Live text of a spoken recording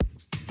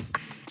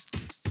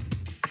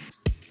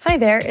Hi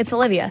there, it's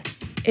Olivia.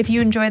 If you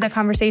enjoy the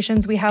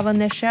conversations we have on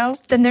this show,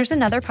 then there's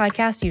another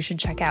podcast you should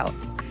check out.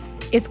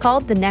 It's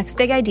called The Next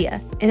Big Idea,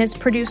 and it's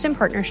produced in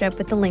partnership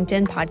with the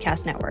LinkedIn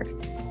Podcast Network.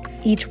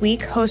 Each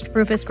week, host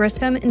Rufus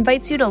Griscom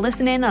invites you to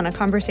listen in on a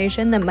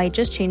conversation that might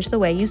just change the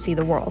way you see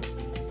the world.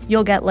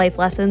 You'll get life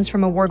lessons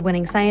from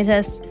award-winning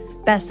scientists,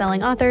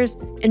 best-selling authors,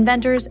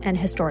 inventors, and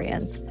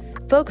historians.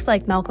 Folks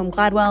like Malcolm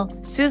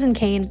Gladwell, Susan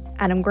Cain,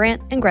 Adam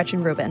Grant, and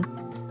Gretchen Rubin.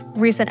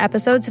 Recent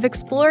episodes have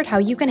explored how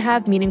you can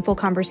have meaningful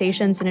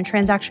conversations in a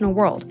transactional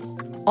world,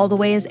 all the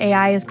ways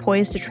AI is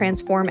poised to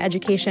transform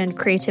education,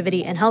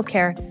 creativity, and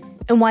healthcare,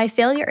 and why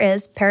failure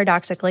is,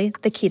 paradoxically,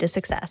 the key to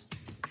success.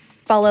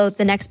 Follow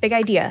The Next Big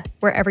Idea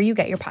wherever you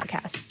get your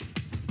podcasts.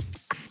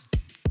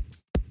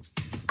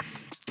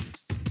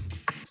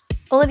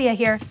 Olivia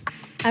here.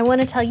 I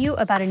want to tell you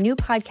about a new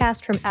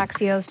podcast from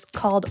Axios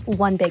called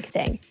One Big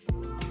Thing.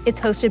 It's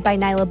hosted by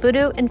Naila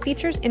Boodoo and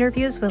features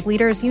interviews with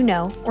leaders you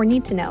know or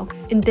need to know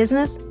in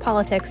business,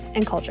 politics,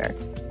 and culture.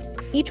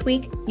 Each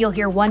week, you'll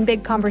hear one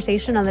big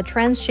conversation on the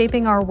trends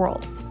shaping our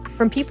world,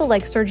 from people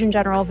like Surgeon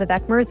General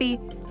Vivek Murthy,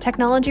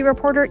 technology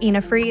reporter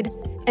Ina Fried,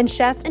 and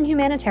chef and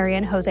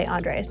humanitarian Jose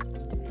Andres.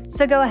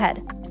 So go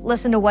ahead,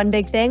 listen to One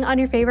Big Thing on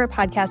your favorite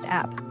podcast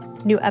app.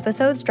 New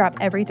episodes drop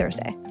every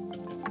Thursday.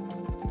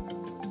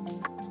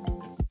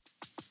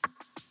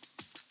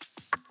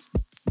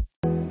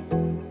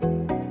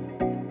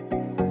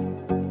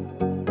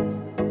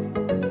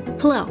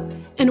 Hello,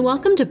 and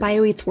welcome to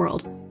Bio Eats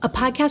World, a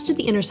podcast at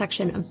the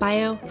intersection of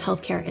bio,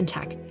 healthcare, and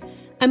tech.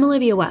 I'm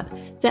Olivia Webb,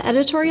 the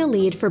editorial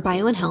lead for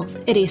Bio and Health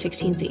at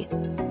A16Z.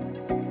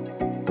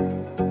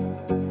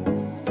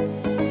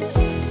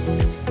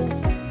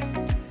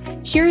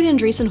 Here at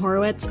Andreessen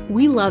Horowitz,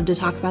 we love to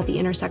talk about the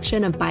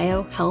intersection of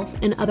bio, health,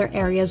 and other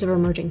areas of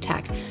emerging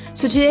tech.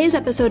 So today's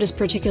episode is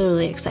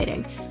particularly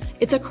exciting.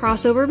 It's a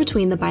crossover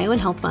between the Bio and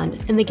Health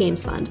Fund and the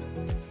Games Fund.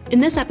 In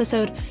this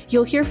episode,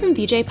 you'll hear from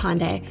Vijay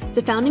Pandey,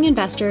 the founding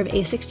investor of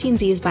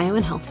A16Z's Bio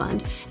and Health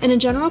Fund, and a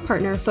general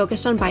partner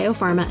focused on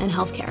biopharma and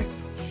healthcare.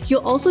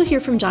 You'll also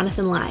hear from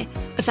Jonathan Lai,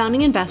 a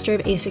founding investor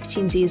of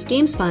A16Z's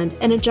Games Fund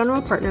and a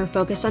general partner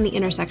focused on the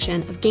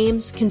intersection of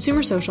games,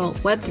 consumer social,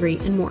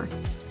 Web3, and more.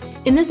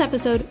 In this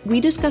episode, we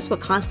discuss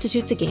what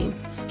constitutes a game,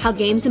 how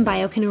games and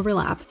bio can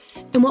overlap,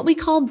 and what we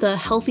call the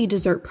healthy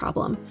dessert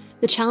problem,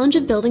 the challenge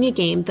of building a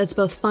game that's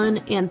both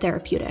fun and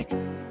therapeutic.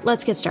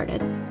 Let's get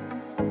started.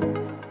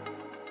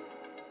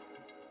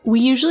 We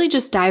usually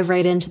just dive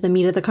right into the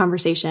meat of the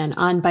conversation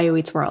on Bio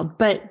Eats World,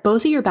 but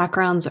both of your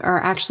backgrounds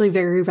are actually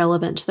very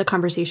relevant to the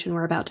conversation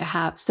we're about to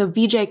have. So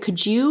Vijay,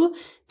 could you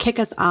kick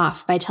us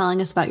off by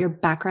telling us about your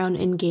background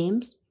in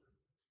games?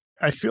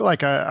 I feel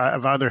like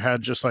I've either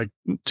had just like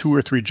 2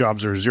 or 3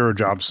 jobs or 0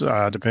 jobs,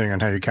 depending on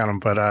how you count them.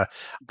 But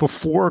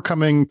before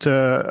coming to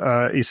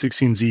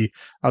A16Z,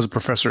 I was a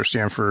professor at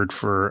Stanford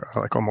for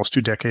like almost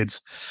 2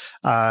 decades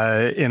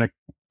in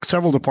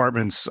several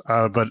departments,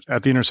 but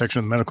at the intersection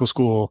of the medical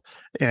school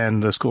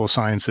and the School of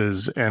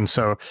Sciences. And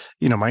so,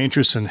 my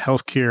interest in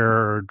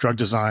healthcare, drug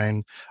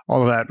design,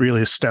 all of that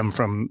really stemmed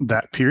from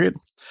that period.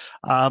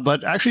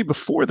 But actually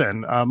before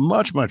then,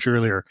 much, much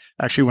earlier,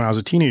 actually when I was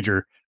a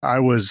teenager, I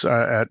was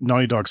at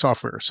Naughty Dog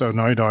Software. So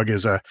Naughty Dog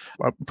is a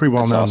pretty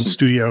well-known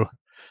studio.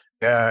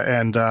 Yeah,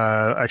 and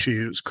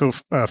actually it was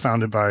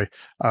co-founded by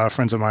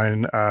friends of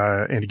mine,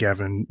 Andy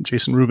Gavin,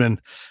 Jason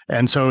Rubin.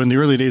 And so in the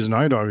early days of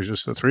Naughty Dog, it was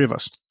just the 3 of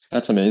us.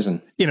 That's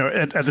amazing.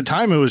 At the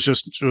time, it was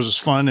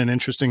just fun and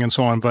interesting and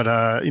so on. But,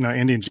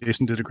 Andy and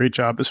Jason did a great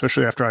job,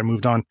 especially after I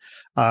moved on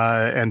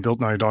and built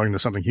Naughty Dog into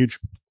something huge.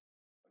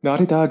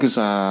 Naughty Dog is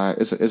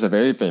a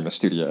very famous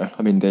studio.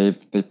 I mean, they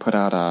put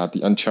out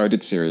the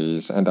Uncharted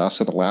series and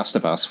also The Last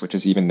of Us, which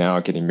is even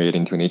now getting made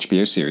into an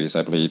HBO series,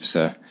 I believe.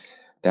 So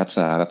that's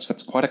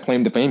quite a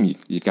claim to fame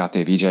you've got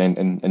there, Vijay,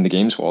 in the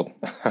games world.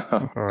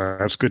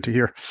 That's good to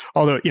hear.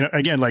 Although,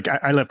 again, like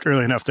I left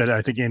early enough that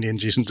I think Andy and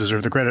Jason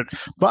deserve the credit.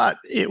 But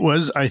it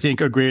was, I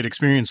think, a great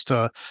experience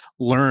to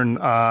learn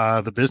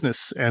the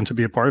business and to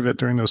be a part of it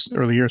during those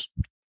early years.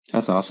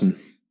 That's awesome.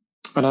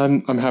 And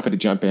I'm happy to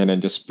jump in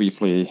and just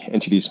briefly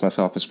introduce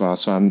myself as well.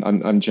 So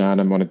I'm John.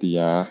 I'm one of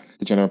the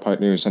general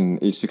partners in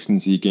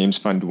A16Z Games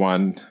Fund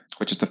 1,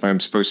 which is the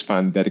firm's first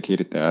fund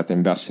dedicated to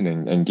investing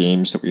in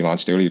games that we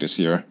launched earlier this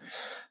year.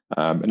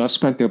 And I've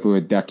spent over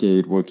a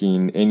decade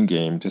working in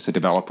games as a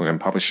developer and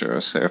publisher.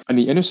 So, and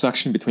the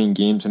intersection between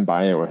games and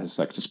bio has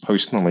just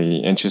personally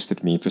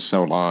interested me for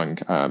so long.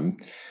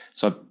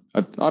 So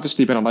I've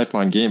obviously been a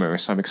lifelong gamer,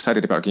 so I'm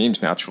excited about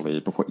games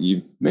naturally. But what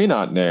you may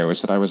not know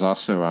is that I was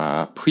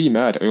also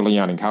pre-med early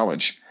on in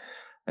college.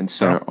 And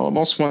so I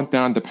almost went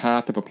down the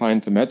path of applying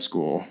to med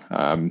school.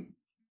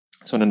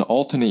 So in an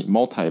alternate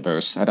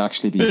multiverse, I'd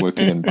actually be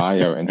working in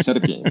bio instead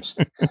of games.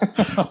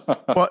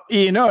 Well,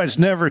 it's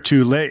never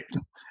too late.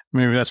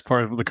 Maybe that's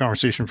part of the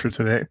conversation for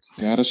today.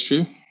 Yeah, that's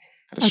true.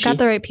 I've got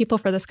the right people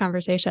for this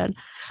conversation.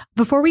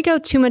 Before we go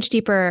too much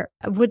deeper,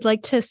 I would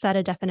like to set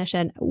a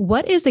definition.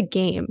 What is a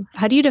game?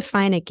 How do you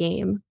define a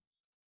game?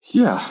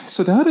 Yeah,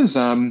 so that is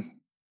a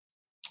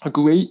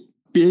great,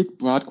 big,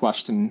 broad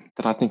question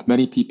that I think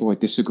many people would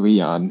disagree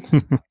on.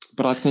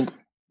 But I think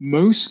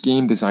most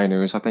game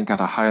designers, I think at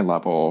a high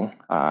level,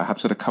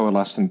 have sort of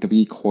coalesced in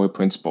three core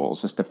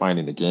principles as defined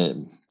in the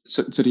game.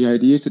 So the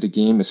idea is that a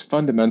game is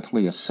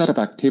fundamentally a set of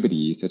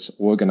activities that's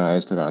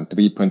organized around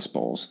three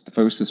principles. The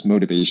first is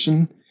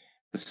motivation,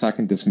 the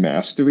second is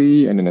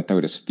mastery, and then the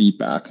third is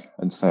feedback.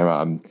 And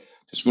so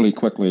just really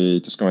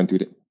quickly, just going through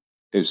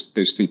those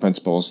three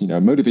principles,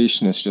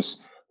 motivation is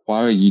just,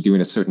 why are you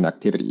doing a certain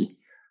activity?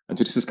 And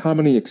so this is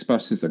commonly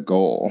expressed as a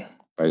goal,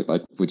 right?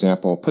 Like, for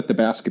example, put the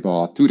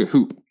basketball through the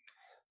hoop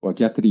or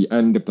get to the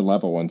end of the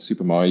level in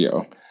Super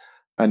Mario.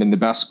 And then the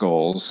best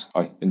goals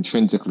are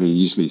intrinsically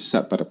usually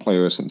set by the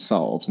players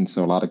themselves. And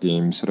so a lot of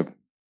games sort of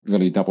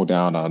really double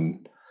down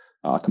on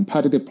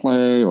competitive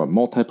play or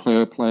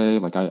multiplayer play.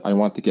 Like I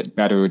want to get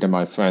better than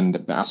my friend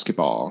at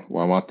basketball,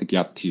 or I want to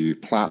get to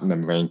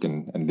platinum rank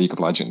in League of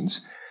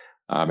Legends.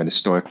 And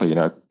historically,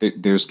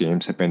 those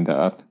games have been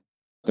the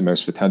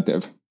most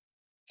retentive.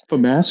 For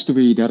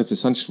mastery, that is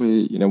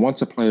essentially,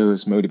 once a player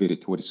is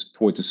motivated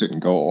towards a certain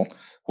goal,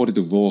 what are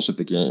the rules of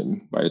the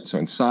game, right? So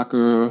in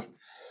soccer,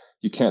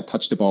 you can't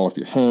touch the ball with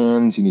your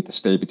hands. You need to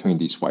stay between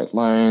these white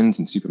lines.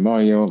 In Super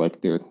Mario,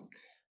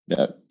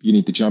 you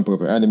need to jump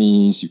over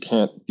enemies. You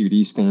can't do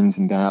these things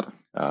and that.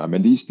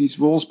 And these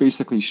rules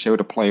basically show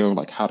the player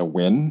like how to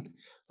win.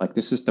 Like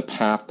this is the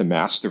path to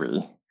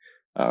mastery,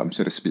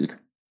 so to speak.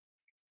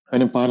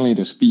 And then finally,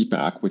 there's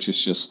feedback, which is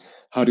just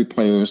how do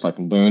players like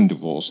learn the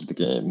rules of the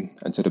game.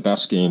 And so the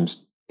best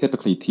games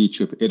typically teach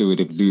with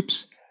iterative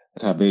loops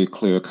that have very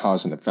clear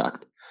cause and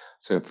effect.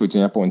 So for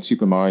example, in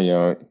Super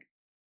Mario,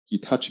 you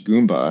touch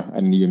Goomba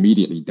and you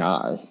immediately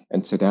die.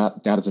 And so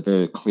that is a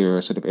very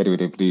clear sort of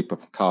iterative loop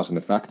of cause and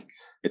effect.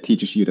 It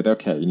teaches you that,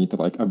 okay, you need to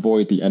like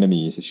avoid the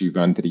enemies as you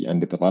run to the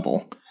end of the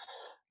level.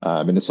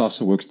 And this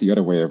also works the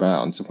other way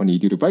around. So when you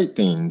do the right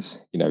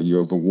things,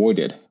 you're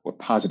rewarded with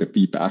positive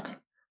feedback.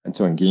 And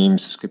so in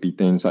games, this could be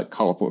things like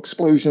colorful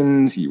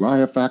explosions,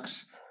 UI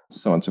effects,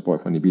 so on and so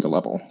forth when you beat a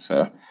level.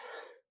 So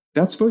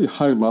that's very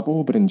high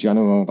level, but in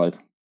general, like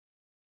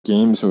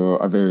games are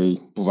a very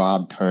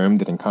broad term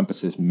that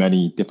encompasses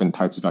many different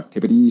types of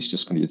activities,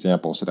 just from the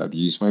examples that I've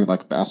used, right?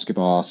 Like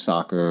basketball,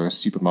 soccer,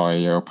 Super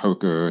Mario,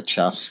 poker,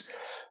 chess.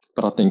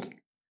 But I think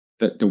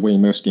that the way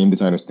most game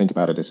designers think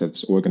about it is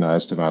it's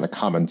organized around a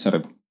common set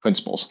of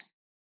principles.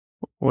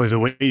 Well, the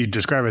way you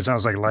describe it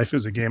sounds like life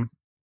is a game.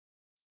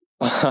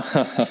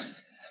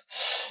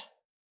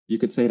 You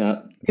could say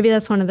that. Maybe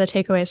that's one of the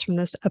takeaways from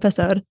this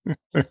episode.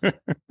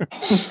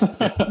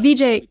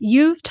 Vijay,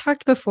 you've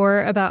talked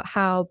before about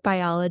how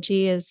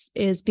biology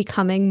is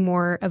becoming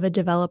more of a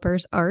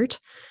developer's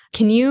art.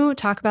 Can you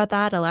talk about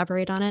that,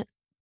 elaborate on it?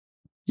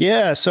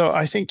 Yeah, so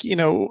I think,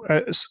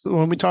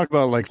 when we talk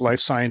about like life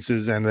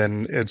sciences and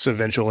then its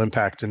eventual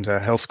impact into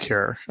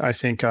healthcare, I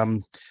think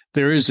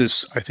there is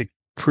this, I think,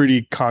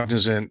 pretty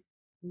cognizant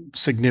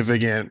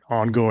significant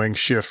ongoing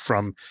shift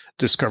from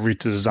discovery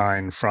to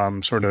design,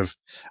 from sort of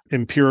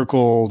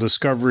empirical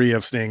discovery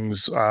of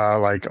things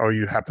like, oh,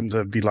 you happen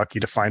to be lucky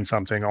to find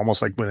something,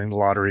 almost like winning the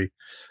lottery,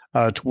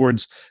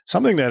 towards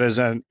something that is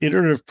an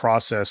iterative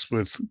process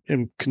with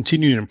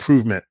continued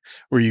improvement,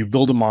 where you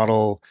build a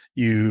model,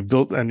 and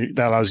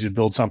that allows you to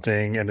build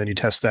something, and then you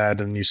test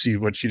that, and you see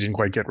what you didn't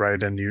quite get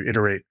right, and you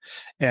iterate.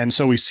 And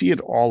so we see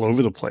it all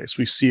over the place.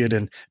 We see it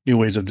in new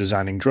ways of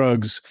designing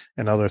drugs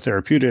and other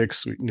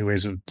therapeutics, new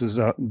ways of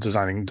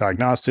designing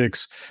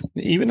diagnostics,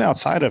 even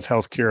outside of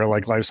healthcare,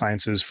 like life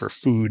sciences for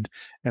food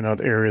and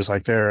other areas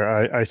like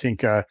there. I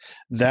think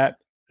that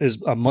is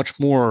a much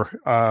more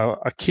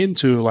akin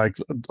to like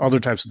other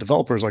types of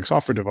developers, like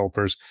software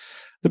developers.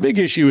 The big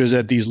issue is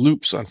that these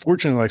loops,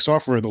 unfortunately, like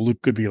software, the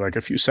loop could be like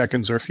a few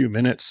seconds or a few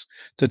minutes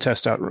to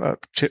test out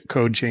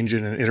code, change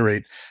it, and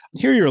iterate.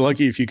 Here, you're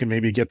lucky if you can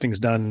maybe get things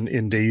done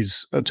in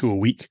days to a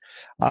week.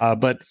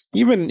 But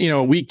even,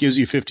 a week gives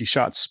you 50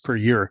 shots per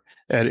year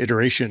at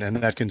iteration, and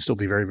that can still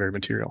be very, very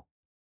material.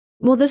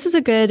 Well, this is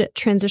a good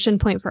transition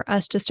point for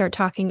us to start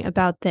talking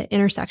about the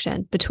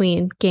intersection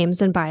between games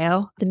and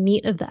bio, the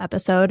meat of the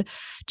episode.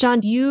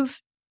 John, you've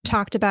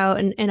talked about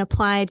and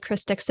applied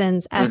Chris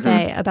Dixon's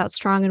essay about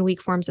strong and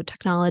weak forms of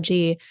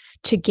technology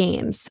to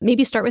games.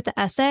 Maybe start with the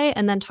essay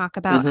and then talk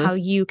about how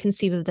you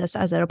conceive of this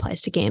as it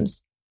applies to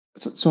games.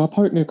 So our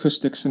partner, Chris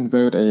Dixon,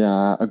 wrote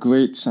a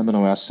great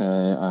seminal essay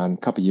a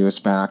couple of years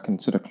back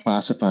and sort of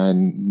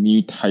classifying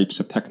new types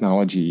of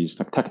technologies,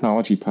 like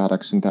technology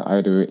products, into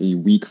either a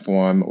weak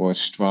form or a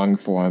strong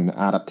form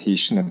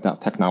adaptation of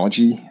that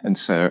technology. And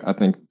so I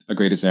think a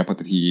great example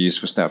that he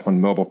used was that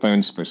when mobile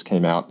phones first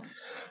came out,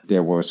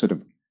 there were sort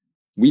of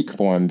weak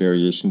form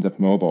variations of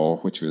mobile,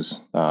 which was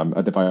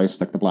a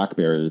device like the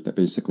BlackBerry that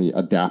basically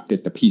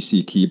adapted the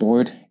PC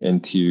keyboard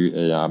into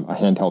a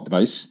handheld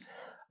device.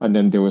 And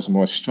then there was a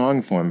more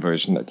strong form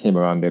version that came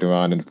around later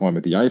on in the form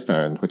of the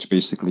iPhone, which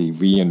basically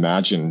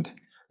reimagined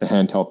the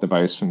handheld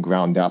device from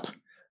ground up.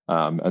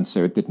 And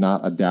so it did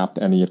not adapt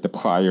any of the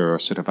prior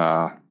sort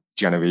of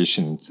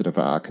generation sort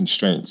of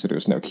constraints. So there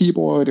was no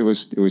keyboard. It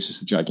was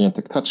just a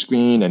gigantic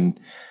touchscreen and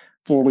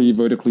fully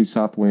vertically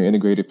software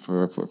integrated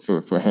for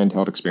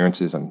handheld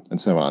experiences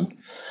and so on.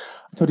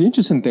 So the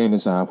interesting thing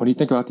is when you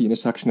think about the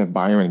intersection of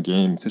bio and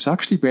games, there's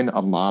actually been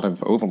a lot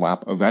of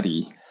overlap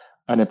already.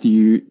 And if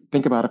you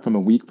think about it from a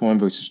weak form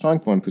versus strong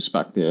form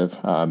perspective,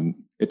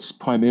 it's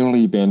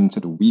primarily been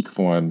sort of weak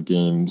form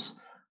games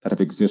that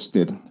have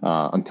existed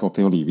until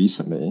fairly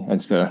recently.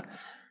 And so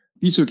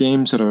these are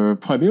games that are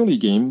primarily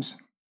games,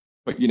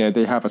 but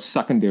they have a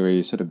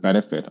secondary sort of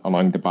benefit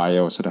along the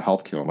bio sort of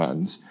healthcare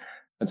lens.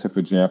 And so, for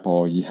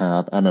example, you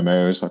have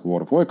MMOs like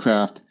World of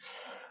Warcraft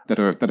that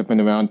have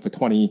been around for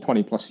 20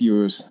 plus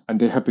years, and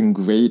they have been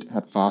great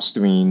at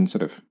fostering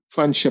sort of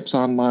friendships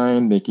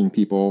online, making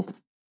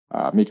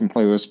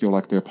players feel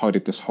like they're part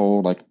of this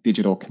whole like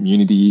digital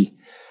community.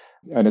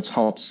 And it's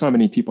helped so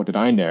many people that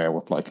I know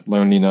with like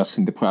loneliness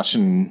and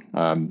depression,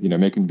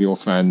 making real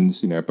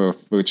friends,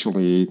 both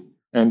virtually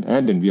and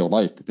in real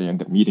life that they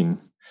end up meeting.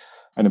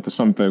 And then for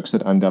some folks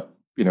that end up,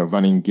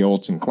 running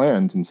guilds and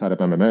clans inside of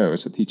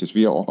MMOs, it teaches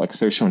real like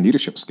social and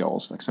leadership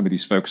skills. Like some of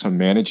these folks are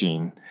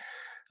managing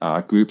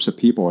groups of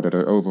people that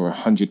are over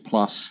 100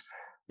 plus,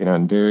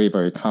 in very,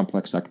 very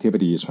complex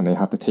activities when they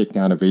have to take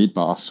down a raid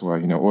boss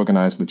or,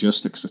 organize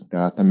logistics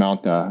that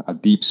mount a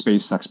deep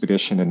space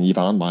expedition in EVE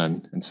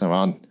Online and so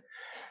on.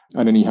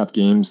 And then you have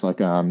games like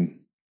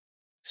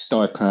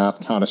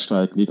StarCraft,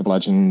 Counter-Strike, League of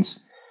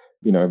Legends,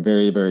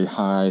 very, very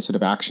high sort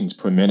of actions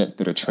per minute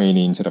that are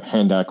training sort of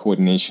hand-eye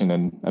coordination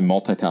and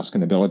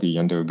multitasking ability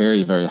under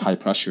very, very high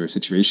pressure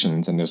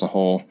situations. And there's a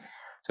whole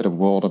sort of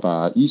world of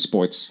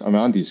esports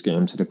around these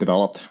games that have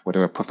developed, where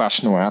there are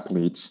professional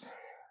athletes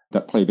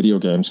that play video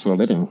games for a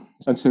living.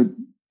 And so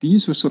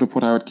these are sort of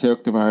what I would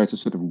characterize as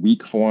sort of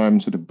weak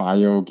form, sort of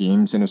bio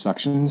games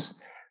intersections,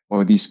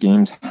 where these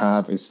games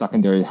have a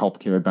secondary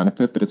healthcare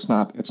benefit, but it's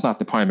not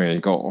the primary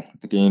goal.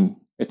 The game,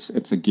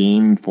 it's a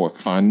game for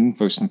fun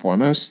first and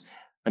foremost,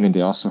 and then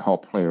they also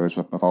help players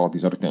with all of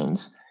these other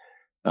things.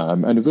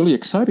 And the really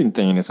exciting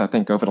thing is, I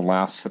think over the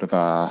last sort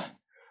of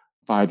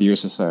 5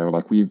 years or so,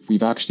 like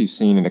we've actually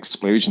seen an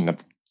explosion of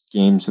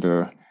games that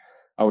are,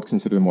 I would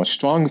consider, more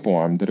strong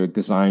form, that are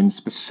designed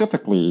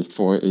specifically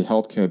for a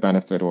healthcare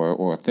benefit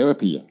or a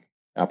therapy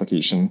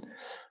application.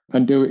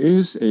 And there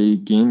is a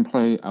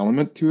gameplay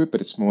element to it, but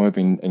it's more of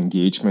an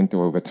engagement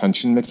or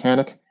retention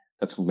mechanic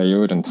that's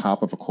layered on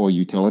top of a core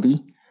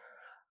utility.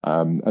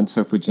 And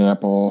so, for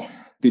example,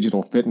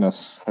 digital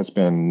fitness has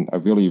been a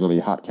really, really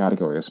hot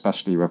category,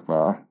 especially with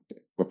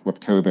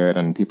COVID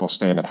and people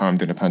staying at home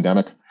during the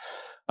pandemic.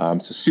 So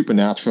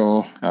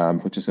Supernatural,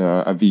 which is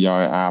a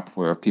VR app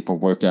where people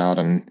work out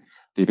and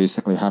they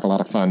basically have a lot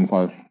of fun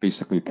while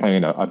basically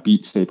playing a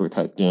Beat Saber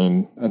type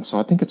game. And so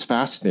I think it's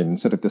fascinating,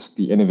 sort of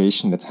the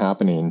innovation that's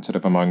happening sort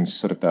of among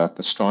sort of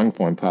the strong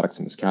form products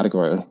in this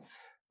category,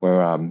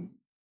 where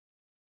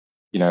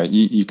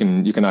you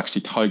can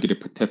actually target a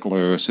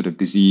particular sort of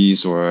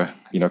disease or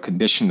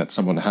condition that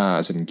someone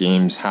has, and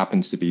games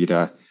happens to be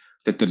the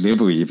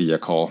delivery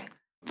vehicle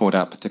for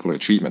that particular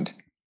treatment.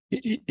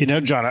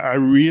 John, I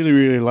really,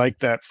 really like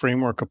that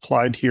framework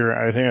applied here.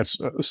 I think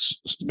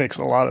it makes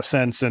a lot of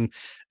sense. And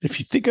if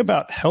you think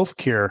about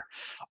healthcare,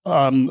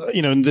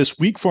 in this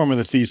weak form of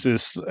the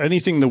thesis,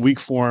 anything in the weak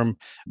form,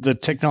 the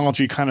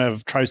technology kind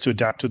of tries to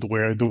adapt to the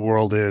way the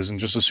world is and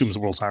just assumes the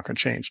world's not going to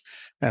change.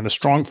 And the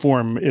strong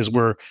form is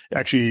where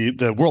actually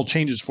the world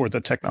changes for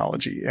the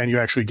technology and you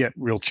actually get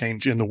real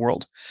change in the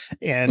world.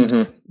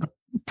 And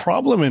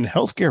problem in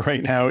healthcare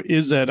right now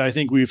is that I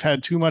think we've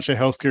had too much of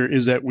healthcare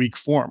is that weak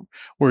form.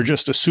 We're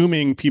just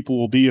assuming people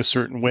will be a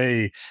certain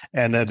way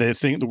and that they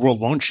think the world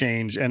won't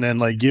change. And then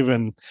like,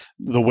 given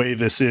the way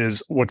this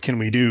is, what can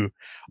we do?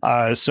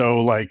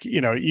 So like,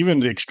 even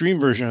the extreme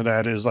version of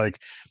that is like,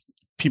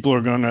 people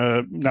are going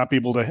to not be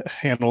able to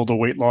handle the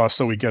weight loss.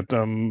 So we get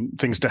them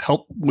things to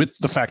help with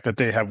the fact that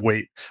they have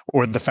weight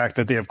or the fact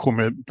that they have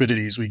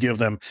comorbidities. We give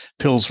them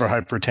pills for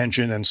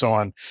hypertension and so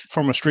on.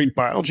 From a straight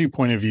biology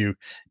point of view,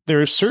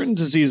 there are certain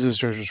diseases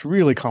that are just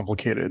really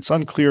complicated. It's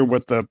unclear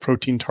what the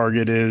protein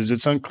target is.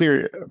 It's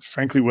unclear,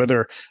 frankly,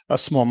 whether a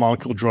small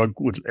molecule drug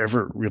would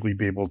ever really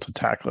be able to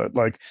tackle it.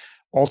 Like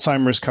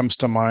Alzheimer's comes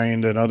to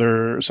mind and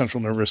other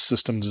central nervous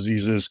system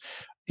diseases.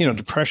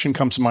 Depression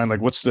comes to mind.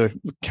 Like, what's the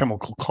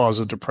chemical cause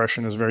of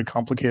depression is a very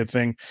complicated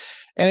thing.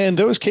 And in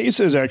those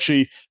cases,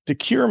 actually, the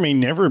cure may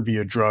never be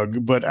a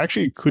drug, but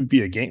actually it could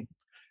be a game.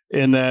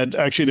 In that,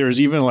 actually,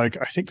 there's even I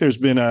think there's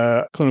been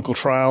a clinical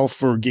trial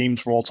for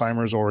games for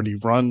Alzheimer's already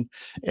run.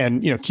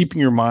 And,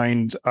 keeping your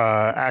mind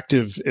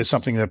active is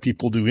something that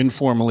people do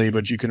informally,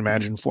 but you can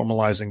imagine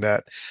formalizing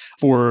that.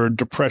 For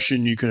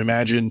depression, you can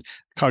imagine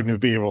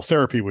cognitive behavioral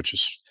therapy, which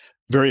is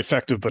very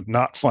effective, but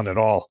not fun at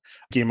all,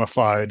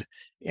 gamified.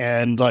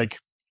 And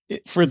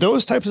for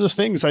those types of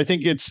things, I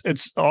think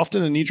it's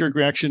often a knee-jerk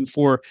reaction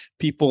for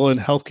people in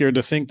healthcare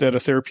to think that a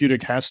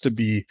therapeutic has to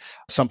be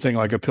something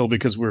like a pill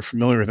because we're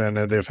familiar with it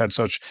and they've had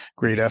such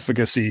great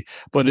efficacy.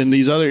 But in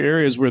these other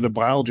areas where the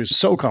biology is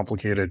so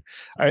complicated,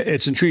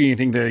 it's intriguing to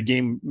think that a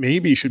game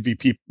maybe should be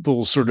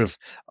people's sort of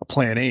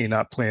plan A,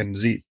 not plan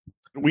Z.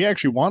 We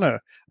actually want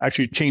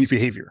to change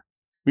behavior.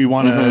 We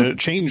want Mm-hmm. to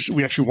change.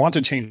 We actually want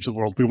to change the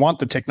world. We want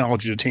the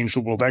technology to change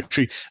the world.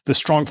 Actually, the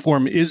strong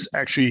form is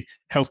actually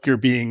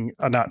healthcare being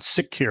not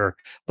sick care,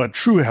 but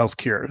true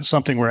healthcare,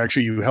 something where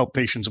actually you help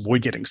patients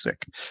avoid getting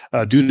sick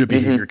due to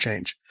behavior Mm-hmm.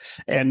 change.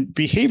 And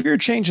behavior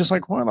change is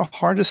like one of the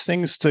hardest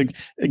things to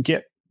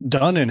get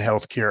done in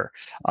healthcare.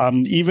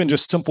 Even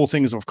just simple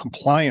things of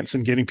compliance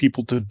and getting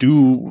people to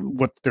do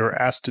what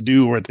they're asked to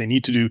do or what they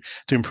need to do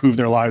to improve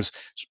their lives.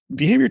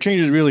 Behavior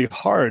change is really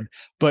hard,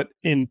 but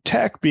in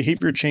tech,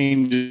 behavior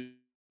change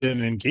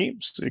in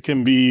games,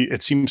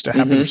 it seems to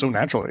happen Mm-hmm. so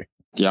naturally.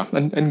 Yeah,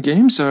 and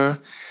games are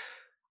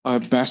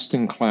best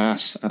in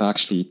class at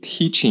actually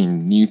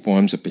teaching new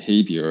forms of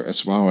behavior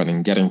as well, and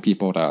in getting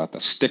people to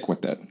stick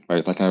with it,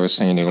 right? Like I was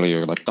saying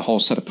earlier, like the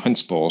whole set of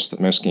principles that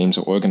most games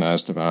are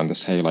organized around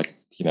is, hey, like,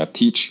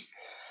 teach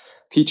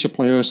a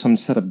player some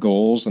set of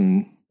goals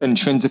and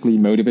intrinsically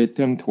motivate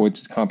them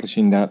towards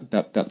accomplishing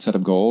that set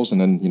of goals, and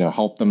then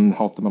help them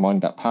along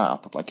that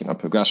path of, like,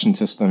 progression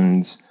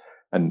systems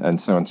and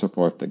so on and so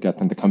forth, that get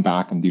them to come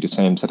back and do the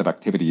same set of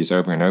activities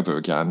over and over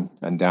again.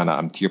 And then,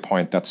 to your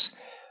point, that's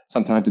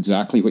sometimes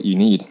exactly what you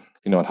need,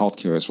 in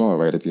healthcare as well,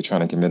 right? If you're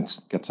trying to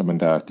get someone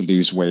to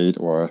lose weight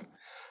or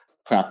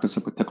practice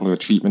a particular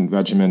treatment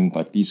regimen,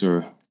 like, these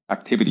are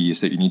activities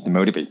that you need to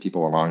motivate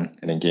people along.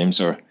 And then games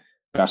are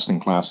best in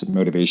class at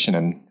motivation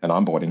and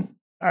onboarding.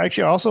 I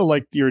actually also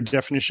like your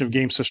definition of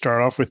games to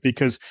start off with,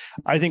 because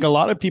I think a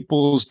lot of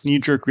people's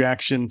knee-jerk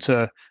reaction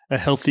to a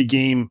healthy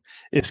game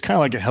is kind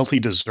of like a healthy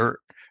dessert,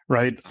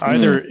 right?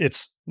 Either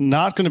it's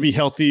not going to be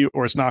healthy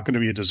or it's not going to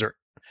be a dessert.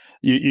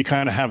 You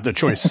kind of have the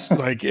choice.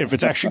 Like, if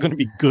it's actually going to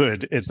be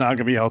good, it's not going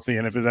to be healthy,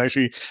 and if it's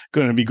actually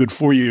going to be good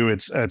for you,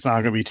 it's not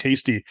going to be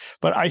tasty.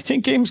 But I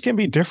think games can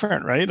be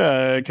different, right?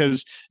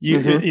 Because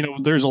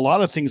there's a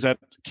lot of things that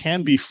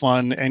can be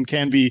fun and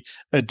can be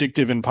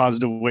addictive in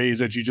positive ways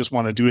that you just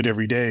want to do it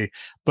every day.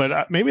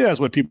 But maybe that's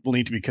what people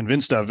need to be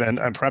convinced of, and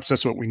perhaps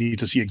that's what we need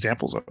to see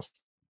examples of.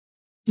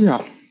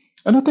 Yeah,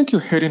 and I think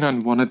you're hitting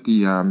on one of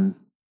the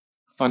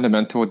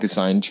fundamental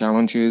design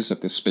challenges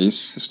of the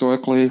space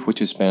historically, which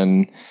has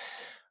been,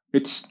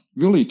 it's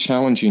really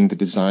challenging to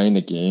design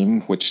a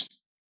game which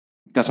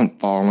doesn't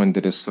fall into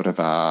this sort of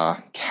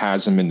a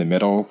chasm in the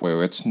middle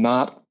where it's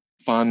not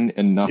fun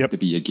enough Yep. to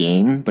be a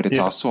game, but it's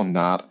Yeah. also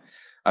not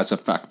as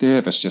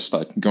effective as just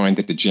like going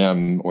to the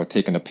gym or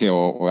taking a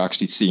pill or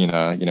actually seeing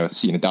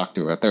a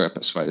doctor or a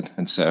therapist, right?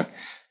 And so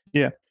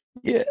Yeah.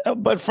 Yeah,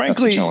 but that's the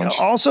frankly, challenge.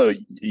 also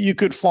you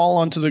could fall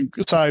onto the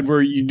side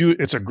where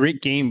it's a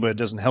great game, but it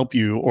doesn't help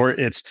you, or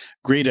it's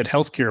great at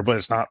healthcare, but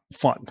it's not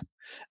fun.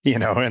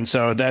 And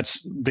so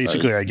that's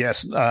basically, Right. I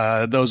guess,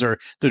 those are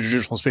the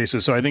traditional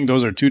spaces. So I think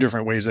those are two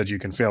different ways that you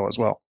can fail as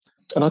well.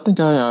 And I think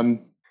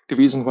the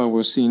reason why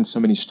we're seeing so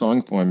many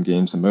strong form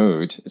games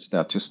emerge is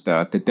that just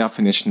the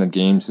definition of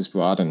games is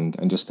broadened,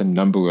 and just the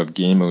number of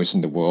gamers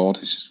in the world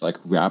has just like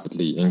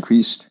rapidly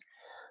increased.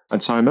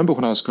 And so I remember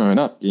when I was growing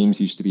up,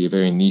 games used to be a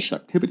very niche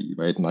activity,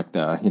 right? In like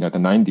the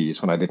 90s,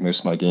 when I did most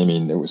of my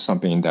gaming, it was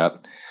something that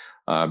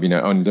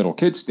only little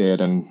kids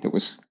did, and it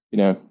was,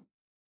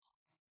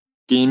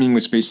 gaming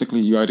was basically,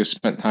 you either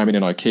spent time in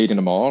an arcade in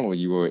a mall or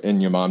you were in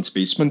your mom's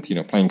basement,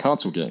 playing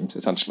console games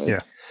essentially.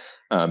 Yeah.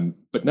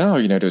 But now,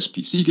 there's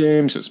PC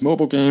games, there's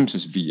mobile games,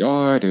 there's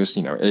VR, there's,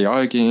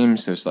 AI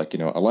games, there's like,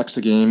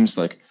 Alexa games,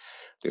 like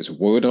there's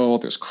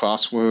Wordle, there's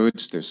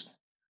crosswords,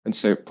 and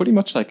so pretty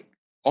much like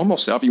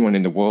almost everyone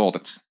in the world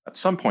at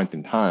some point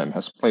in time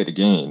has played a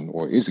game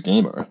or is a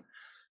gamer.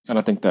 And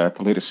I think that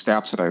the latest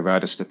stats that I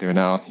read is that there are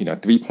now,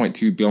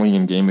 3.2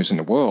 billion gamers in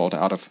the world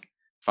out of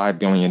 5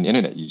 billion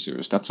internet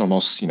users. That's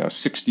almost,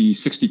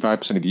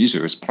 65% of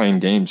users playing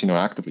games,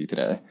 actively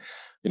today.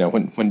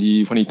 When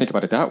you think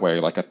about it that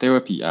way, like a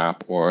therapy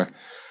app or,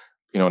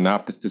 an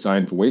app that's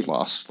designed for weight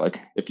loss,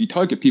 like if you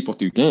target people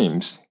through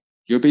games,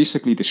 you're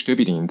basically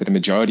distributing to the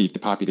majority of the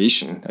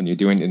population, and you're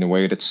doing it in a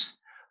way that's,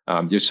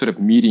 you're sort of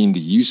meeting the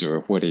user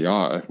where they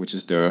are, which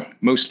is they're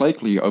most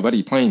likely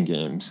already playing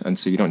games, and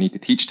so you don't need to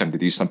teach them to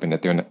do something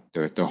that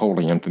they're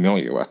wholly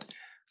unfamiliar with.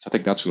 So I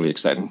think that's really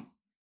exciting.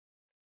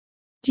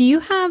 Do you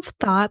have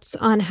thoughts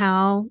on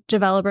how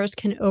developers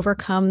can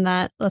overcome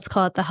that, let's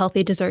call it the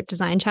healthy dessert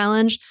design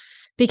challenge?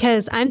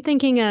 Because I'm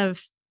thinking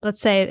of,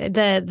 let's say,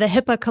 the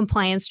HIPAA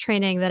compliance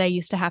training that I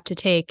used to have to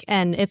take,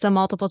 and it's a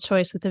multiple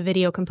choice with a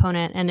video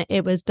component, and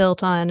it was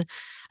built on,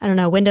 I don't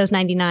know, Windows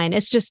 99.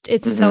 It's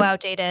so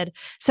outdated.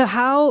 So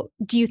how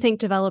do you think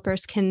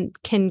developers can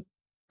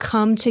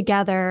come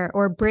together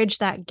or bridge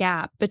that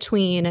gap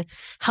between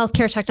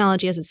healthcare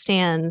technology as it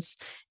stands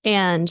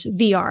and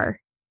VR?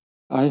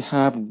 I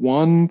have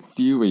one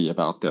theory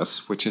about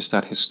this, which is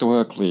that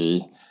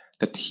historically,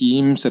 the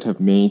teams that have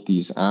made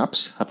these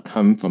apps have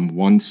come from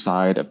one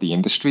side of the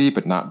industry,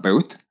 but not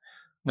both.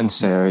 And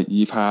so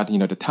you've had,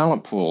 the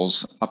talent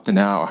pools up to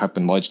now have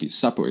been largely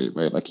separate,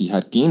 right? Like you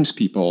had games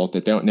people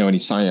that don't know any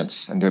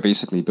science, and they're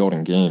basically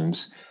building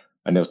games,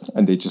 and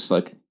they just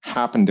like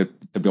happen to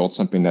build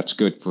something that's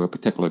good for a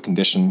particular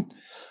condition.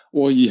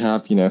 Or you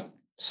have,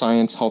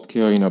 science,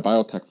 healthcare,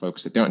 biotech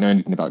folks that don't know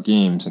anything about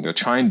games, and they're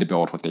trying to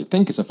build what they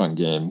think is a fun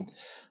game.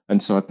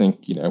 And so I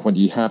think, when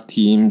you have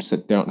teams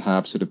that don't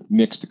have sort of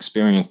mixed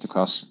experience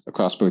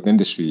across both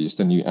industries,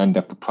 then you end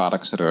up with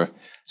products that are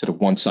sort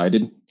of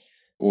one-sided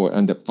or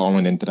end up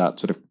falling into that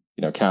sort of,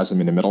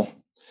 chasm in the middle.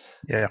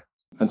 Yeah.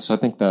 And so I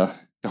think the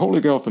holy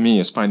grail for me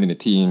is finding a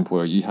team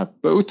where you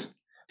have both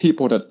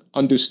people that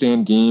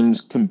understand games,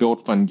 can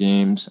build fun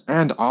games,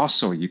 and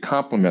also you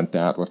complement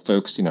that with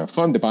folks,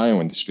 from the bio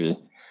industry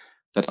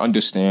that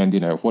understand,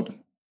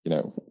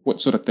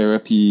 what sort of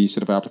therapy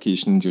sort of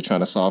applications you're trying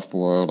to solve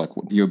for, like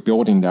you're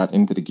building that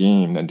into the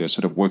game and they're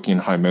sort of working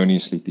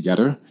harmoniously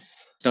together.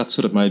 That's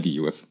sort of my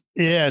view of.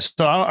 Yeah,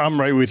 so I'm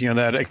right with you on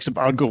that, except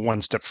I'll go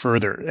one step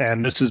further.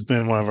 And this has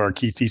been one of our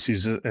key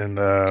theses in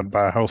the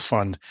BioHealth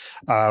Fund,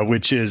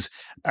 which is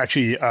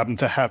actually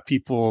to have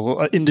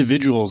people,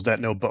 individuals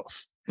that know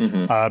both.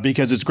 Mm-hmm.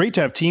 Because it's great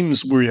to have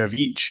teams where you have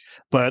each,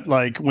 but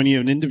like when you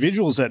have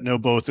individuals that know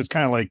both, it's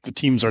kind of like the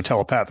teams are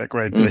telepathic,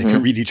 right? Mm-hmm. They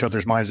can read each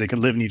other's minds, they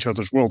can live in each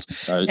other's worlds.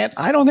 Right. And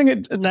I don't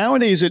think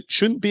nowadays it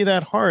shouldn't be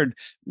that hard,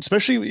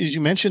 especially as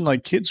you mentioned,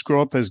 like kids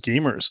grow up as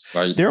gamers.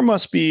 Right. There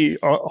must be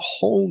a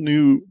whole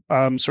new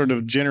sort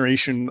of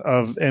generation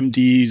of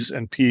MDs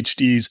and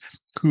PhDs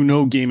who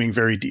know gaming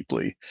very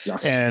deeply.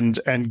 Yes.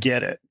 and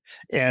get it.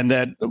 And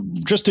that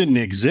just didn't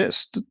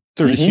exist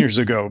 30 Mm-hmm. years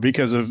ago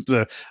because of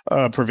the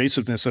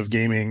pervasiveness of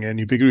gaming and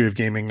ubiquity of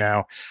gaming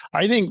now.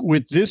 I think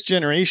with this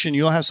generation,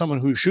 you'll have someone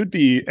who should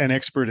be an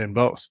expert in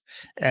both.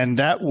 And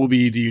that will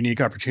be the unique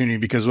opportunity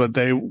because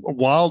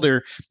while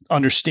they're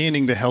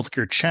understanding the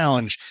healthcare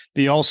challenge,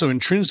 they also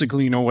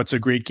intrinsically know what's a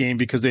great game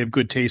because they have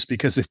good taste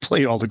because they've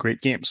played all the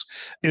great games.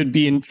 It would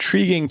be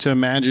intriguing to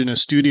imagine a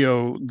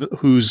studio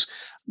whose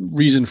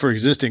reason for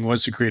existing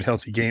was to create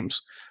healthy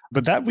games.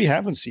 But that we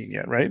haven't seen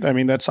yet, right? I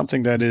mean, that's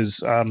something that is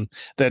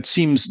that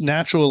seems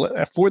natural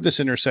for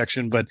this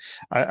intersection, but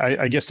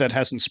I guess that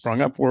hasn't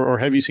sprung up. Or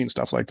have you seen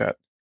stuff like that?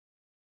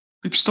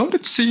 We've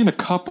started seeing a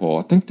couple.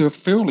 I think they're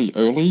fairly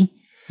early.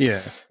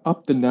 Yeah.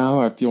 Up to now,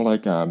 I feel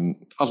like a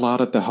lot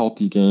of the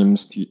healthy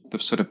games, the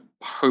sort of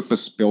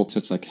purpose built.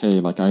 It's like, hey,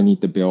 like I need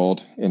to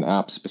build an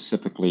app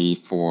specifically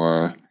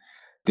for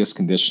this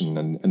condition,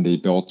 and they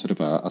build sort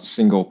of a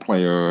single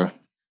player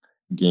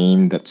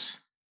game that's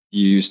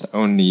used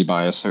only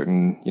by a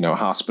certain,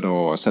 hospital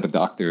or set of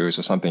doctors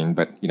or something.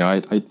 But,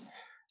 I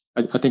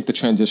think the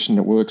transition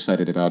that we're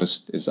excited about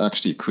is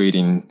actually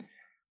creating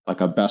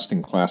like a best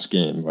in class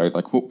game, right?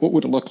 Like what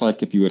would it look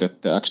like if you were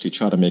to actually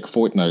try to make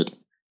Fortnite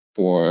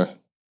for,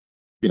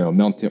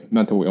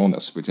 mental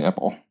illness, for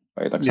example,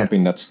 right? Like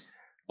something that's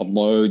a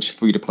large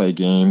free to play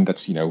game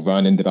that's,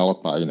 run and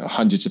developed by,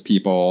 hundreds of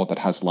people, that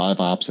has live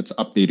ops, that's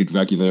updated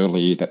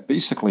regularly, that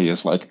basically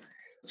is like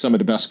some of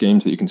the best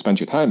games that you can spend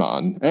your time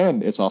on.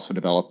 And it's also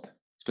developed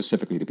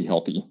specifically to be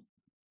healthy.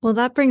 Well,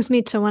 that brings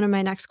me to one of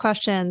my next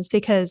questions,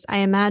 because I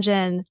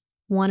imagine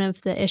one of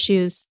the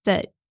issues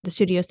that the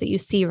studios that you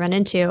see run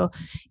into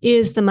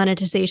is the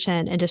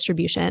monetization and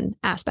distribution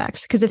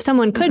aspects. Because if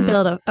someone could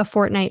build a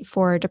Fortnite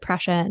for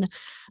depression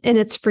and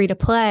it's free to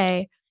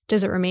play,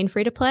 does it remain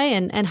free to play?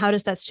 And how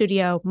does that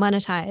studio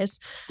monetize?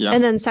 Yeah.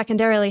 And then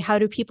secondarily, how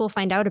do people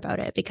find out about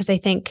it? Because I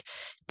think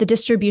the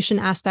distribution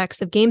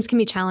aspects of games can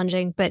be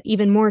challenging, but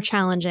even more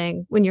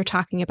challenging when you're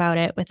talking about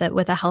it with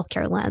a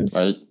healthcare lens.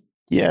 Right.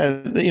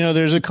 Yeah,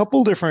 there's a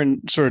couple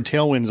different sort of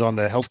tailwinds on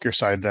the healthcare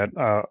side that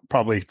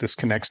probably this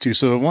connects to.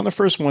 So one of the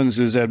first ones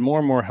is that more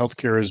and more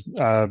healthcare is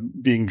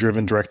being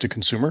driven direct to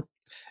consumer.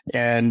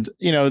 And,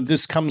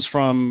 this comes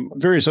from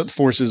various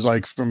forces,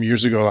 like from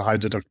years ago, high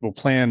deductible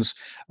plans,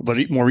 but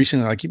more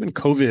recently, like even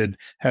COVID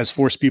has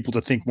forced people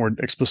to think more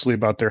explicitly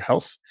about their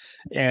health.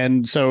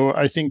 And so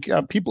I think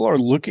people are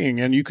looking,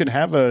 and you could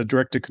have a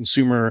direct to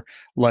consumer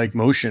like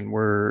motion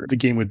where the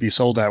game would be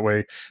sold that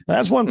way.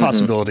 That's one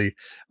possibility.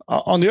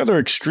 On the other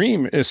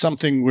extreme is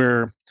something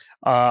where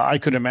I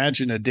could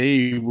imagine a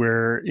day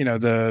where,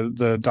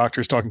 the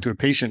doctor's talking to a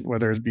patient,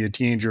 whether it be a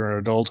teenager or an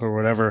adult or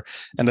whatever,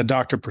 and the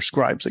doctor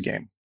prescribes a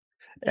game.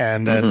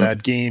 And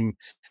that game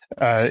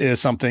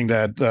is something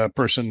that the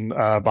person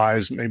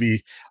buys.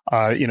 Maybe,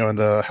 in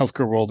the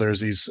healthcare world,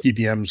 there's these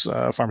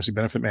PBMs, pharmacy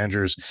benefit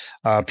managers,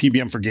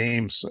 PBM for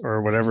games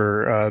or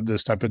whatever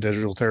this type of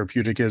digital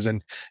therapeutic is.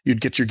 And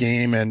you'd get your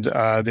game, and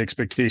the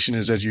expectation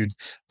is that you'd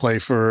play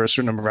for a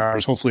certain number of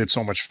hours. Hopefully it's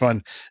so much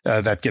fun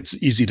that gets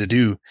easy to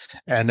do.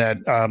 And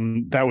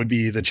that would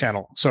be the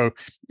channel. So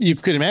you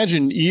could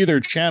imagine either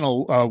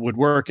channel would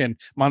work, and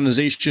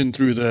monetization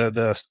through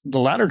the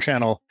latter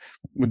channel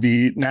would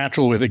be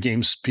natural with a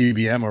game's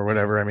PBM or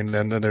whatever. I mean,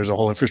 then there's a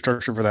whole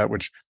infrastructure for that,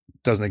 which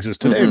doesn't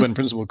exist today, but in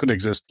principle could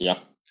exist. Yeah.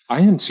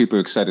 I am super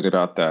excited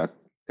about that,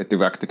 the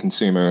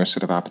direct-to-consumer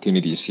sort of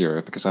opportunities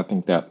here, because I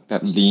think that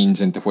leans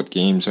into what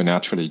games are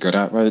naturally good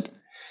at, right?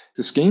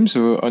 Because games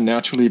are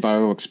naturally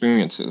viral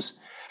experiences.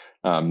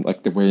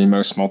 Like the way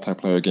most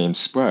multiplayer games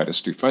spread is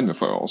through friend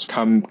referrals.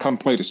 Come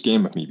play this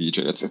game with me, VJ.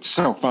 It's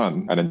so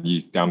fun. And then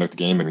you download the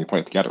game and we play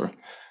it together.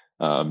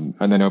 And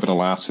then over the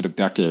last sort of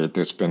decade,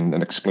 there's been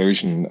an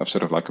explosion of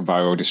sort of like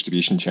viral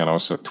distribution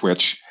channels. So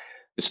Twitch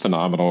is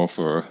phenomenal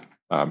for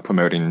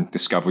promoting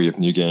discovery of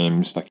new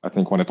games. Like I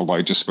think one of the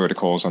largest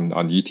verticals on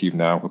YouTube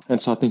now. And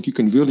so I think you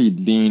can really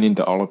lean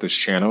into all of those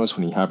channels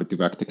when you have a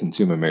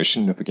direct-to-consumer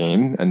motion of a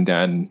game. And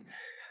then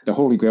the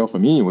holy grail for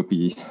me would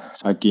be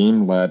a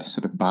game-led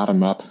sort of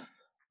bottom-up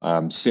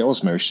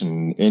sales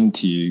motion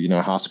into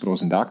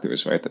hospitals and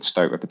doctors, right? That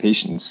start with the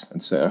patients.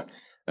 And so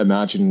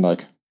imagine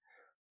like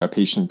a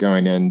patient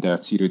going in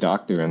to see their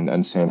doctor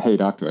and saying, "Hey,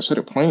 doctor, I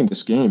started playing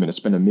this game and it's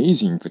been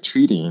amazing for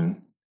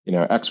treating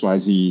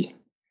XYZ.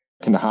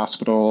 Can the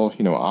hospital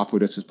offer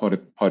this as part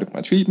of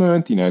my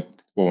treatment?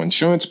 Will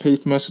insurance pay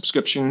for my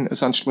subscription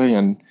essentially?"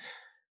 And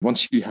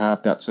once you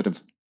have that sort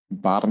of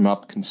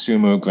bottom-up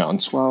consumer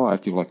groundswell, I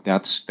feel like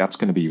that's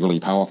going to be really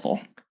powerful.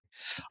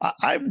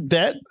 I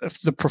bet if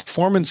the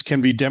performance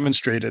can be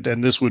demonstrated,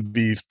 and this would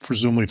be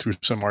presumably through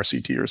some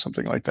RCT or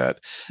something like that,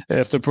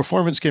 if the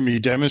performance can be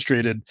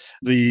demonstrated,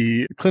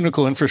 the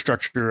clinical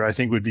infrastructure, I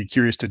think, would be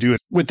curious to do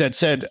it. With that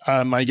said,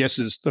 my guess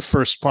is the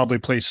first probably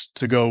place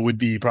to go would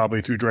be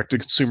probably through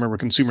direct-to-consumer, where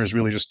consumers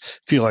really just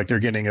feel like they're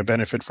getting a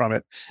benefit from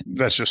it.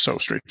 That's just so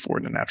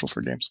straightforward and natural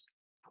for games.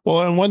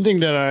 Well, and one thing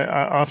that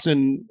I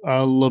often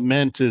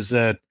lament is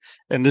that,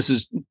 and this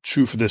is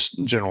true for this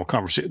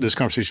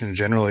conversation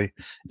generally,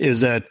 is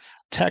that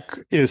tech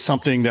is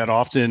something that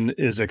often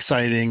is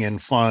exciting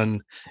and fun,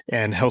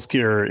 and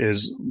healthcare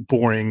is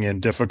boring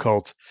and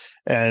difficult.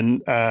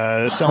 And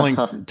selling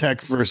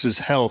tech versus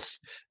health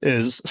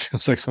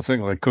feels like something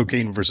like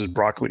cocaine versus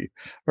broccoli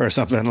or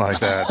something like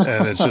that.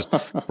 And it's just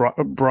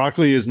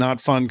broccoli is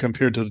not fun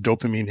compared to the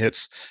dopamine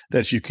hits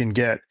that you can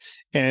get.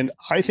 And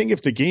I think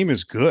if the game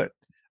is good,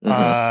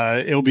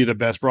 it'll be the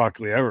best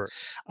broccoli ever.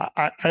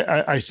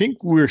 I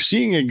think we're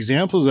seeing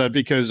examples of that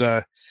because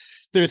there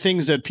are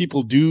things that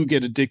people do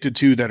get addicted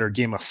to that are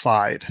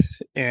gamified,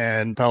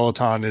 and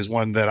Peloton is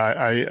one that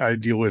I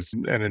deal with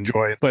and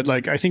enjoy. But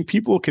like, I think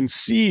people can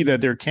see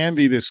that there can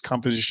be this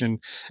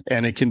competition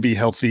and it can be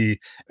healthy.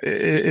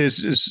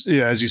 As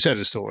you said,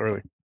 it's still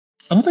early.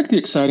 I don't think the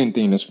exciting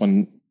thing is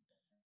when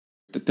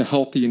the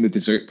healthy and the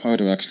dessert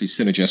part are actually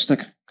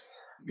synergistic.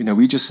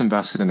 We just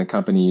invested in a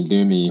company,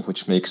 Lumi,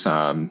 which makes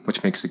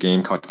a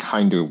game called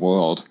Kinder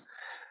World.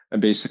 And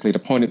basically, the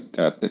point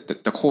of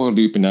the core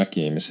loop in that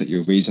game is that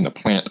you're raising a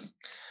plant.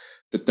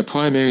 The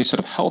primary sort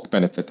of health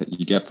benefit that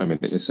you get from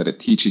it is that it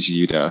teaches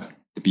you to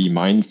be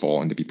mindful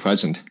and to be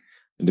present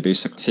and to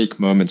basically take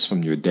moments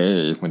from your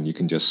day when you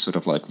can just sort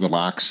of like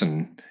relax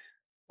and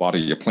water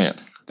your plant.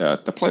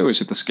 The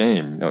players of this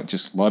game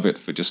just love it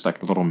for just like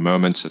the little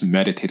moments of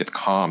meditative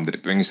calm that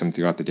it brings them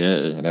throughout the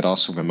day. And it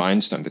also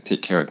reminds them to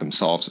take care of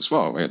themselves as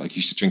well, right? Like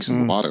you should drink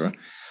some water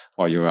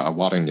while you're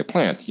watering your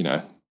plant,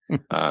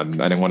 And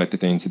then one of the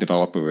things the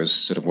developer is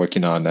sort of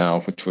working on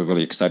now, which we're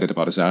really excited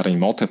about, is adding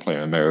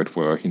multiplayer mode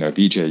where,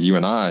 VJ, you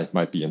and I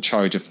might be in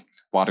charge of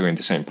watering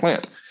the same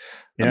plant.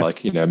 Yeah.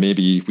 And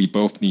maybe we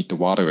both need to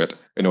water it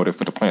in order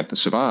for the plant to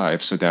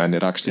survive. So then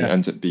it actually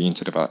ends up being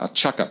sort of a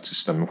checkup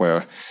system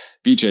where,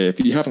 BJ, if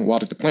you haven't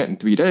watered the plant in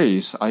 3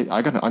 days, I'm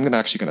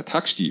actually gonna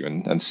text you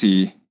and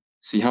see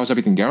how's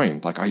everything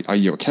going. Like, are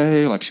you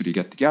okay? Like, should we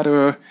get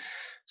together?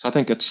 So I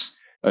think it's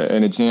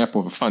an example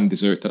of a fun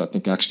dessert that I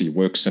think actually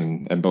works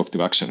in both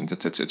directions.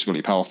 It's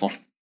really powerful.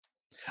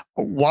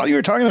 While you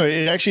were talking about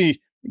it, it actually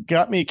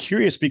got me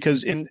curious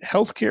because in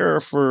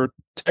healthcare, for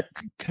tech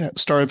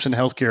startups in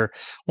healthcare,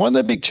 one of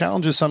the big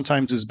challenges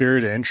sometimes is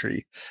barrier to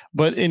entry.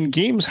 But in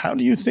games, how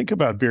do you think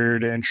about barrier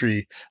to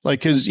entry?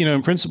 Like, because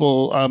in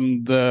principle,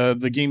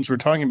 the games we're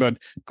talking about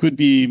could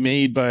be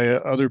made by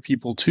other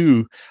people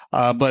too.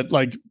 But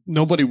like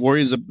no one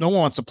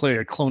wants to play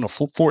a clone of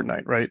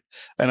Fortnite, right?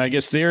 And I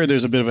guess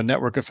there's a bit of a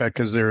network effect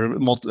because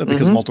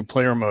because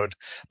multiplayer mode.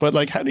 But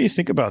like, how do you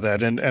think about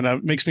that? And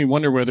it makes me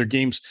wonder whether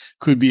games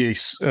could be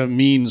a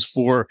means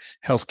for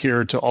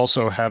healthcare to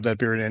also have that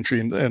barrier to entry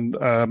and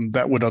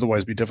that would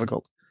otherwise be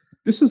difficult.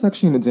 This is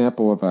actually an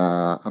example of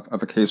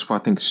a case where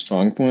I think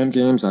strong form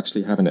games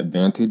actually have an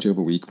advantage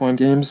over weak form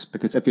games,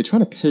 because if you're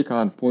trying to take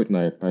on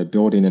Fortnite by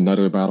building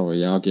another battle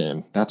royale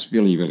game, that's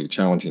really, really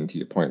challenging to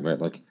your point, right?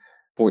 Like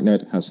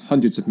Fortnite has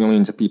hundreds of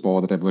millions of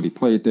people that have already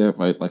played it,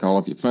 right? Like all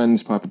of your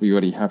friends probably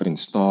already have it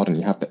installed, and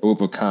you have to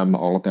overcome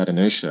all of that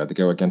inertia to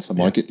go against the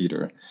market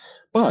leader.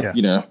 But,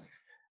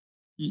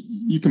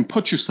 you can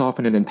put yourself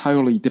in an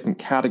entirely different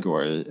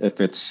category if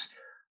it's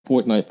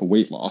Fortnite for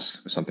weight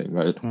loss or something,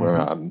 right?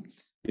 Where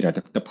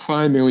the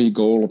primary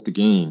goal of the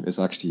game is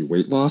actually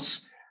weight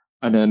loss,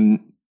 and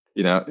then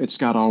it's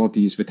got all of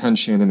these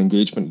retention and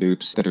engagement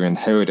loops that are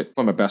inherited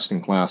from a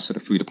best-in-class sort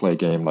of free-to-play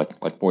game like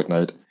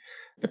Fortnite.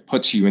 It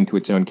puts you into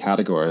its own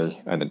category,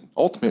 and then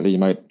ultimately you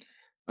might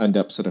end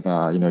up sort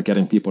of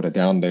getting people to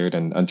download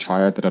and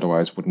try it that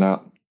otherwise would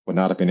not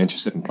have been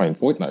interested in playing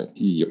Fortnite.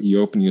 You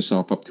open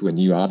yourself up to a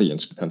new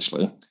audience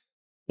potentially.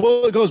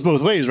 Well, it goes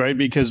both ways, right?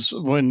 Because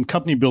when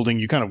company building,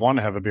 you kind of want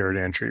to have a barrier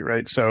to entry,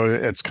 right? So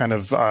it's kind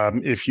of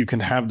if you can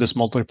have this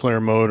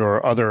multiplayer mode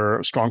or other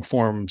strong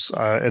forms,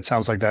 it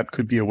sounds like that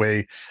could be a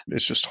way.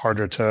 It's just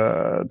harder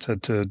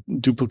to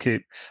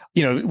duplicate.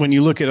 When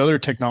you look at other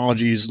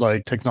technologies,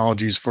 like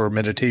technologies for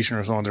meditation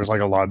or so on, there's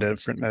like a lot of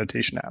different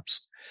meditation apps.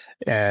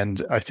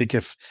 And I think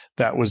if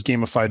that was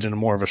gamified in a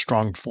more of a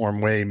strong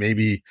form way,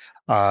 maybe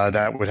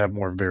that would have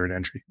more varied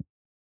entry.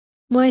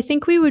 Well, I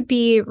think we would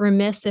be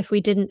remiss if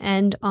we didn't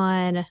end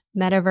on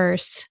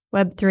metaverse,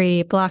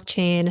 Web3,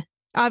 blockchain.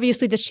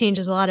 Obviously, this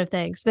changes a lot of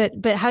things,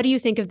 but how do you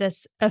think of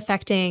this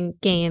affecting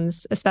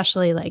games,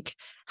 especially like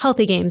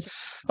healthy games?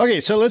 Okay,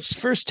 so let's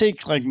first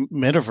take like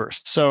metaverse.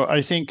 So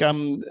I think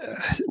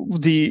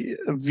the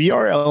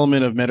VR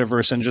element of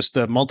metaverse and just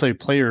the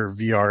multiplayer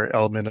VR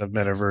element of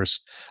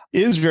metaverse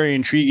is very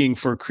intriguing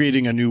for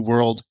creating a new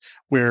world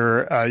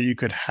where you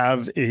could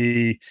have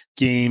a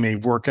game, a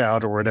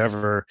workout, or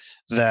whatever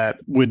that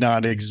would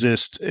not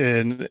exist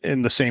in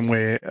the same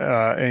way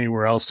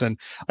anywhere else. And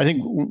I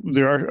think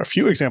there are a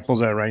few examples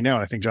of that right now.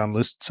 I think John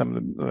listed some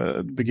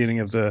at the beginning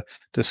of the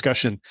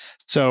discussion.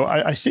 So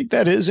I think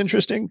that is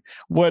interesting.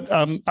 What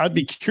I'd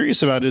be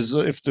curious about is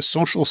if the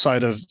social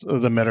side of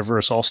the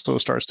metaverse also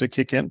starts to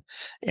kick in,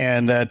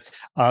 and that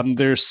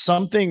there's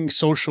something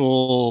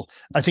social.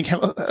 I think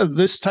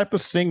this type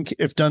of thing,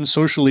 if done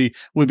socially,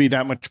 would be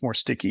that much more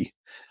sticky.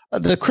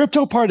 The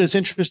crypto part is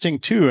interesting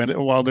too. And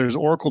while there's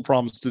Oracle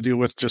problems to deal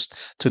with, just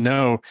to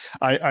know,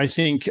 I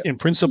think in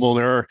principle,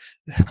 there are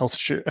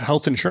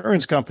health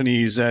insurance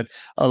companies that,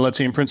 let's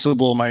say in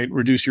principle, might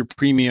reduce your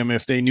premium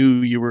if they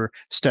knew you were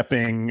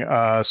stepping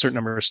a certain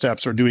number of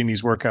steps or doing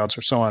these workouts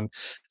or so on.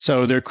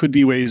 So there could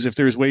be ways, if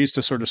there's ways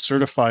to sort of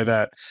certify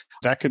that,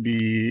 that could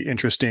be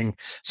interesting.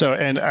 So,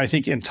 and I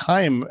think in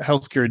time,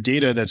 healthcare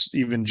data that's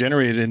even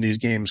generated in these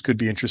games could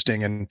be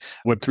interesting. And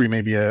Web3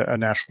 may be a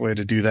natural way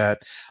to do that.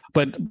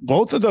 But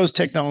both of those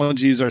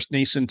technologies are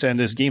nascent, and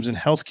this games in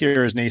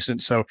healthcare is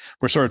nascent. So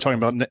we're sort of talking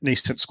about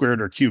nascent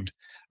squared or cubed.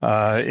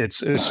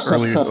 It's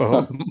early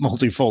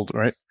multifold,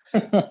 right?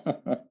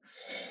 I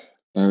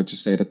would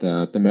just say that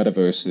the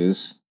metaverse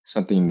is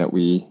something that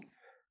we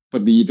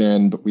believe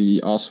in, but we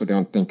also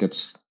don't think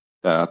it's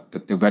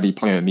the Ready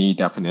Player Me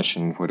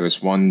definition, where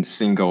there's one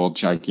single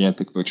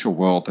gigantic virtual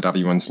world that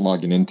everyone's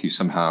logging into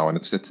somehow, and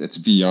it's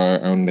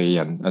VR only,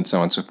 and so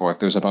on and so forth.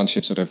 There's a bunch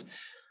of sort of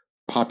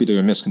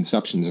popular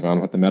misconceptions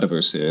around what the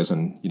metaverse is,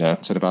 and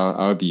sort of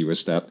our view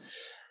is that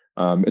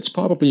it's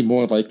probably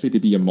more likely to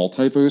be a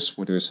multiverse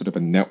where there's sort of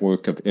a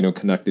network of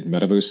interconnected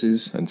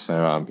metaverses. And so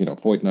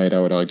Fortnite,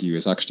 I would argue,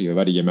 is actually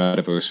already a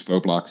metaverse.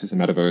 Roblox is a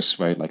metaverse,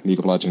 right? Like League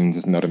of Legends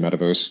is another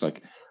metaverse.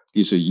 Like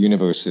these are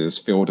universes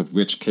filled with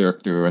rich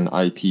character and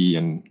IP,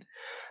 and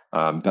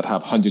that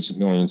have hundreds of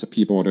millions of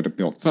people that have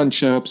built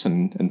friendships,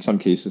 and in some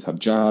cases have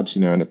jobs,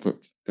 and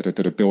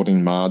that are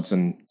building mods.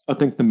 And I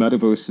think the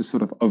metaverse is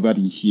sort of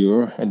already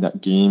here, and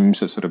that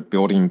games are sort of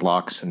building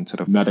blocks and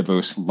sort of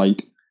metaverse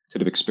light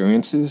sort of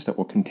experiences that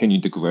will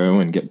continue to grow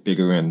and get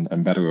bigger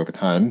and better over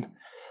time.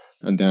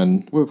 And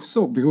then we're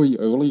still very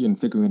early in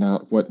figuring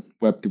out what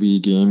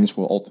Web3 games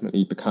will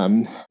ultimately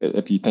become.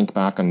 If you think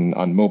back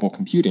on mobile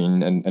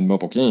computing and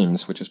mobile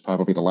games, which is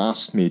probably the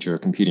last major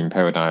computing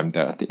paradigm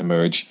that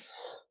emerged,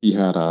 you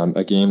had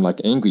a game like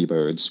Angry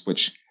Birds,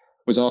 which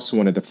was also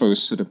one of the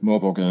first sort of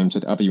mobile games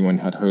that everyone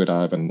had heard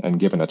of and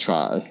given a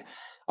try.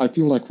 I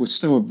feel like we're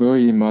still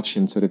very much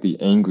in sort of the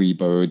Angry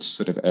Birds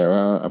sort of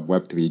era of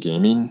Web3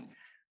 gaming.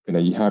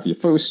 You have your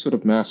first sort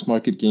of mass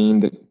market game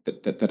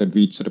that had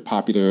reached sort of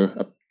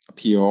popular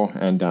appeal,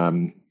 and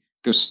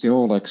there's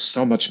still like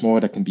so much more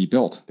that can be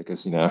built,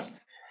 because at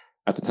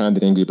the time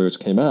that Angry Birds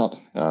came out,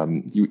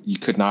 you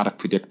could not have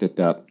predicted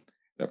that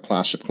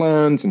Clash of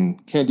Clans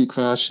and Candy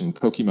Crush and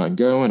Pokemon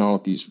Go and all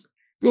of these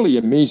really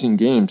amazing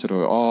games that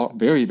are all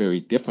very, very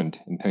different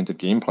in terms of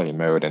gameplay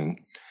mode and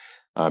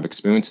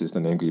experiences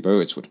than Angry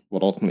Birds would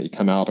ultimately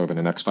come out over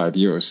the next 5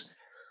 years.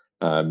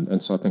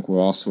 And so I think we're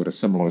also at a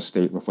similar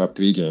state with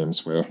Web3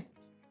 games, where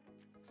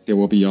there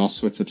will be all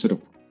sorts of sort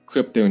of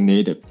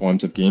crypto-native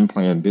forms of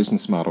gameplay and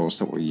business models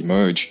that will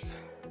emerge.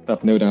 I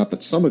have no doubt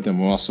that some of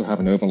them will also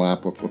have an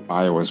overlap with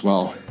bio as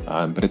well.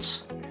 But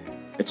it's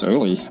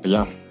early. But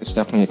yeah, it's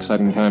definitely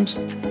exciting times.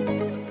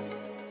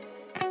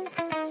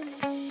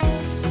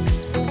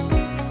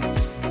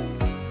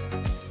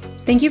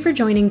 Thank you for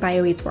joining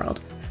BioEats World.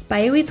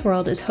 BioEats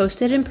World is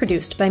hosted and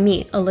produced by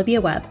me, Olivia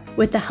Webb,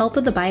 with the help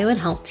of the Bio and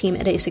Health team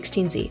at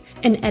A16Z,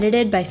 and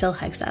edited by Phil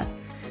Hegseth.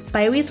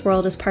 BioEats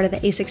World is part of the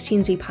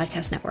A16Z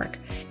podcast network.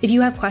 If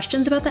you have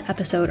questions about the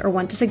episode or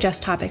want to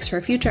suggest topics for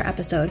a future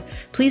episode,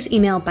 please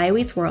email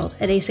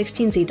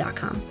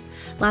bioeatsworld@a16z.com.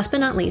 Last but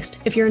not least,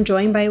 if you're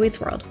enjoying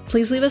BioEats World,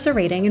 please leave us a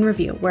rating and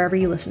review wherever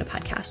you listen to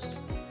podcasts.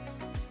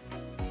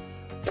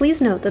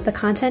 Please note that the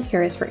content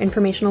here is for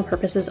informational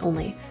purposes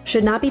only,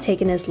 should not be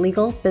taken as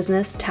legal,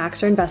 business,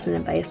 tax, or investment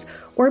advice,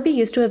 or be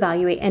used to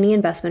evaluate any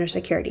investment or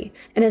security,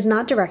 and is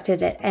not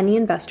directed at any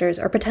investors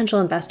or potential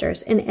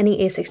investors in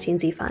any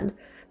A16Z fund.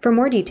 For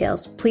more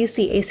details, please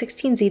see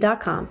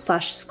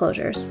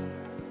a16z.com/disclosures.